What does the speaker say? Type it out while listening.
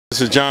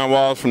This is John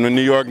Wallace from the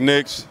New York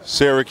Knicks,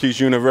 Syracuse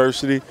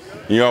University,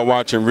 and y'all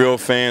watching Real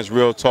Fans,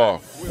 Real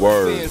Talk.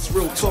 Word.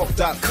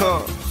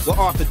 RealFansRealTalk.com, where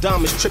Arthur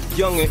Diamonds, Trip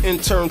Young, and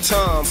intern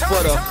Tom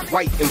for the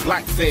white and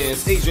black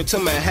fans, Asia to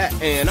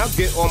Manhattan. I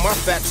get all my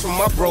facts from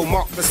my bro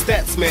Mark the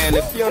Statsman.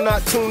 If you're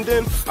not tuned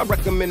in, I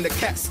recommend the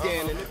CAT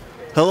scan.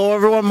 Hello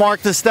everyone,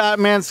 Mark the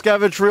Statman,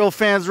 Skevich, Real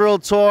Fans, Real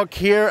Talk,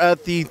 here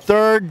at the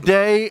third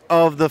day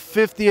of the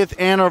 50th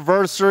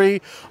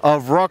anniversary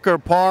of Rucker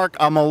Park.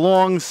 I'm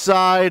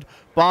alongside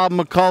Bob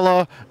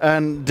McCullough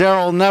and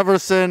Darryl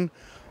Neverson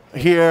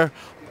here.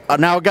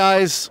 Now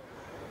guys,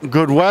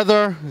 good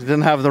weather,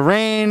 didn't have the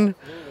rain.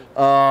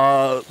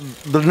 Your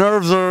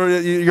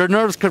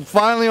nerves could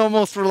finally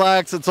almost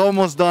relax. It's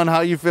almost done.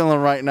 How you feeling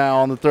right now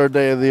on the third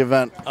day of the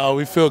event?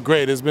 We feel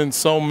great. There's been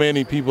so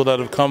many people that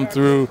have come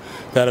through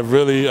that have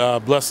really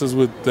blessed us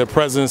with their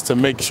presence to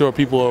make sure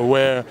people are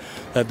aware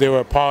that they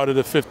were a part of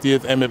the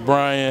 50th. Emmett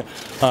Bryant,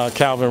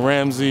 Calvin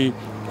Ramsey,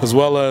 as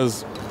well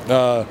as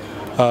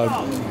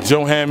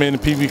Joe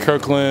Hammond, P.B.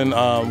 Kirkland.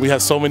 We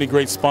had so many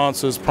great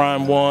sponsors,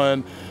 Prime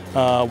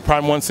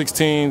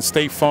 116,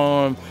 State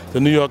Farm, the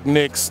New York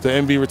Knicks, the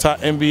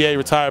NBA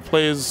Retired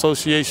Players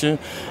Association,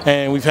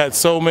 and we've had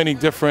so many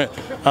different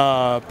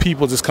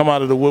people just come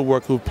out of the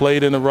woodwork who've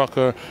played in the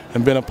Rucker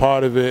and been a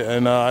part of it,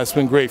 and it's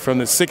been great from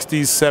the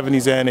 60s,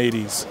 70s, and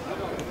 80s.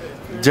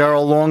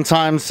 Darryl, long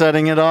time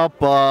setting it up.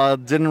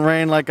 Didn't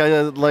rain like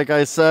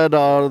I said.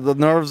 The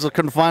nerves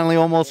can finally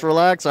almost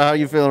relax. How are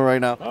you feeling right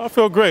now? I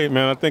feel great,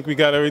 man. I think we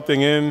got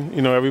everything in.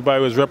 You know,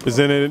 everybody was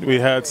represented. We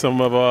had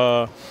some of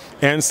our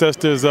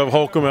ancestors of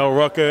Holcomb L.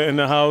 Rucker in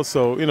the house,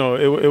 so you know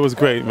it was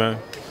great, man.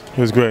 It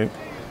was great.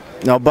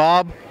 Now,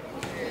 Bob,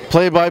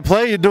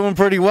 play-by-play, you're doing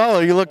pretty well.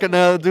 Are you looking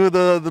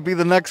to be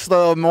the next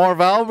Marv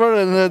Albert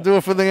and do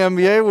it for the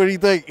NBA? What do you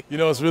think? You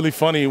know, it's really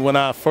funny. When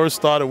I first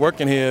started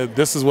working here,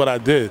 this is what I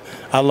did.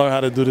 I learned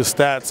how to do the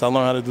stats. I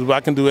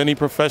can do any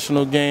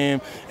professional game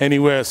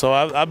anywhere. So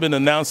I've been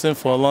announcing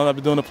for a long. I've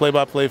been doing the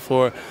play-by-play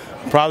for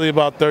probably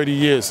about 30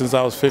 years, since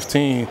I was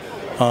 15,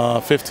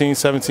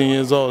 17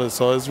 years old.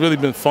 So it's really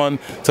been fun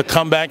to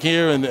come back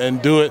here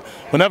and do it.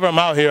 Whenever I'm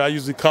out here, I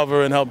usually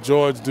cover and help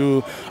George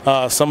do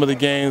some of the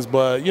games.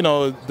 But, you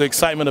know, the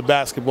excitement of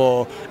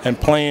basketball and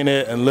playing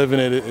it and living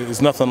it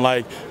is nothing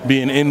like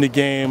being in the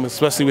game.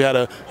 Especially we had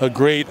a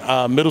great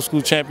middle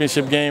school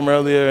championship game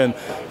earlier, and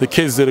the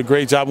kids did a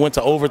great job, went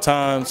to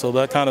overtime. So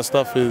that kind of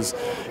stuff is,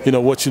 you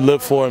know, what you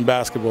live for in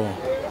basketball.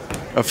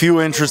 A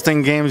few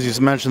interesting games.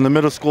 You mentioned the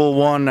middle school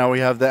one. Now we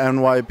have the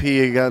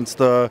NYP against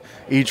the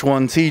Each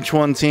One Teach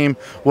One team.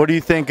 What do you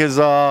think is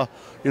the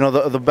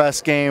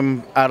best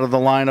game out of the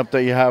lineup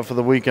that you have for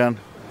the weekend?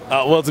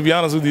 Well, to be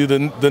honest with you,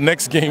 the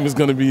next game is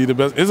going to be the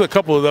best. There's a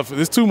couple of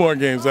there's two more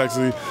games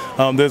actually.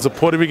 There's a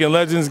Puerto Rican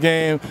Legends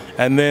game,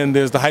 and then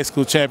there's the high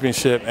school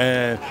championship.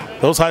 And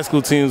those high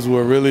school teams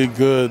were really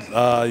good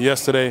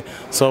yesterday.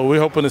 So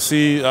we're hoping to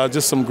see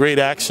just some great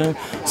action,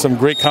 some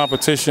great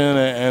competition,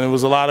 and it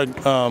was a lot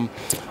of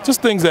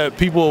just things that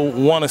people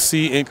want to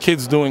see in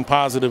kids doing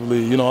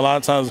positively. You know, a lot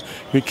of times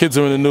kids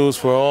are in the news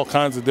for all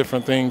kinds of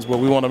different things, but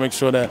we want to make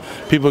sure that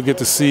people get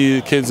to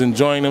see kids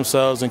enjoying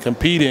themselves and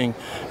competing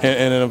in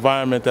an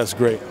environment that's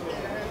great.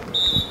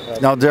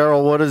 Now,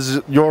 Darryl, what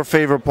is your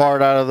favorite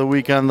part out of the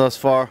weekend thus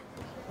far?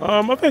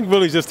 I think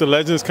really just the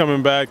legends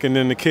coming back, and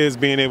then the kids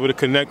being able to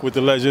connect with the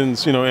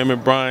legends, you know,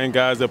 Emmett Bryant,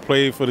 guys that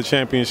played for the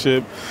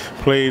championship,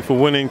 played for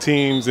winning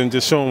teams, and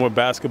just showing what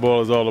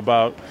basketball is all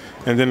about.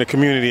 And then the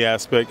community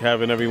aspect,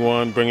 having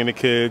everyone, bringing the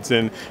kids,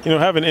 and, you know,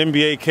 having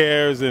NBA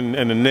Cares and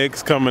the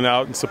Knicks coming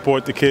out and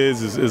support the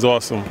kids is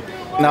awesome.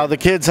 Now, the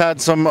kids had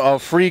some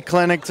free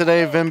clinic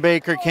today. Vin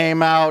Baker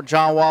came out,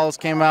 John Wallace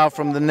came out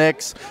from the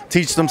Knicks,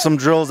 teach them some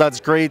drills. That's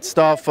great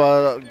stuff,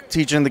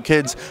 teaching the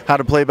kids how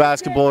to play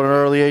basketball at an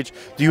early age.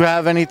 Do you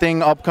have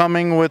anything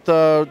upcoming with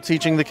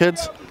teaching the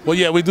kids? Well,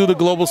 yeah, we do the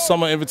Global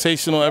Summer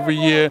Invitational every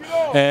year,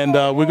 and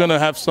we're going to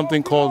have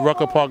something called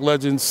Rucker Park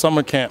Legends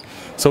Summer Camp.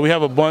 So we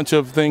have a bunch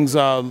of things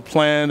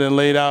planned and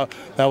laid out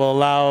that will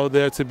allow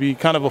there to be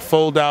kind of a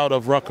fold out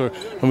of Rucker,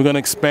 and we're going to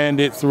expand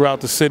it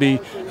throughout the city,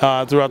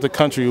 throughout the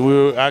country.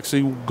 We're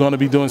actually going to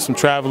be doing some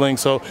traveling,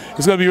 so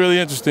it's going to be really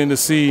interesting to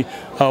see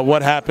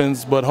what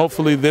happens, but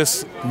hopefully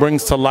this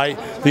brings to light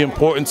the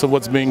importance of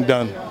what's being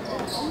done.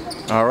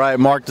 All right,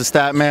 Mark the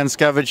Statman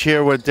Skevich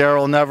here with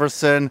Darryl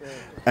Neverson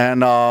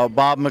and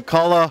Bob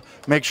McCullough.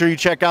 Make sure you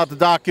check out the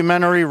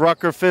documentary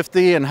Rucker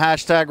 50 and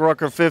hashtag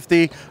Rucker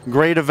 50.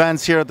 Great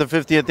events here at the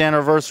 50th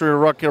anniversary of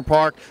Rucker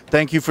Park.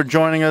 Thank you for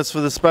joining us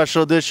for the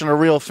special edition of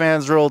Real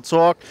Fans, Real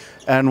Talk,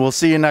 and we'll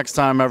see you next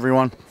time,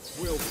 everyone.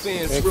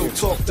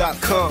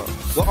 RealFansRealTalk.com,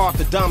 where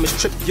Arthur Diamonds,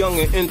 Trip Young,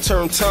 and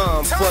intern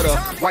Tom for the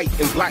white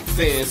and black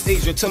fans,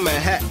 Asia to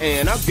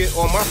Manhattan. I get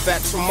all my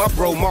facts from my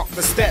bro Mark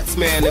the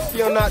Statsman. If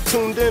you're not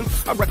tuned in,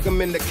 I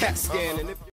recommend the CAT scan.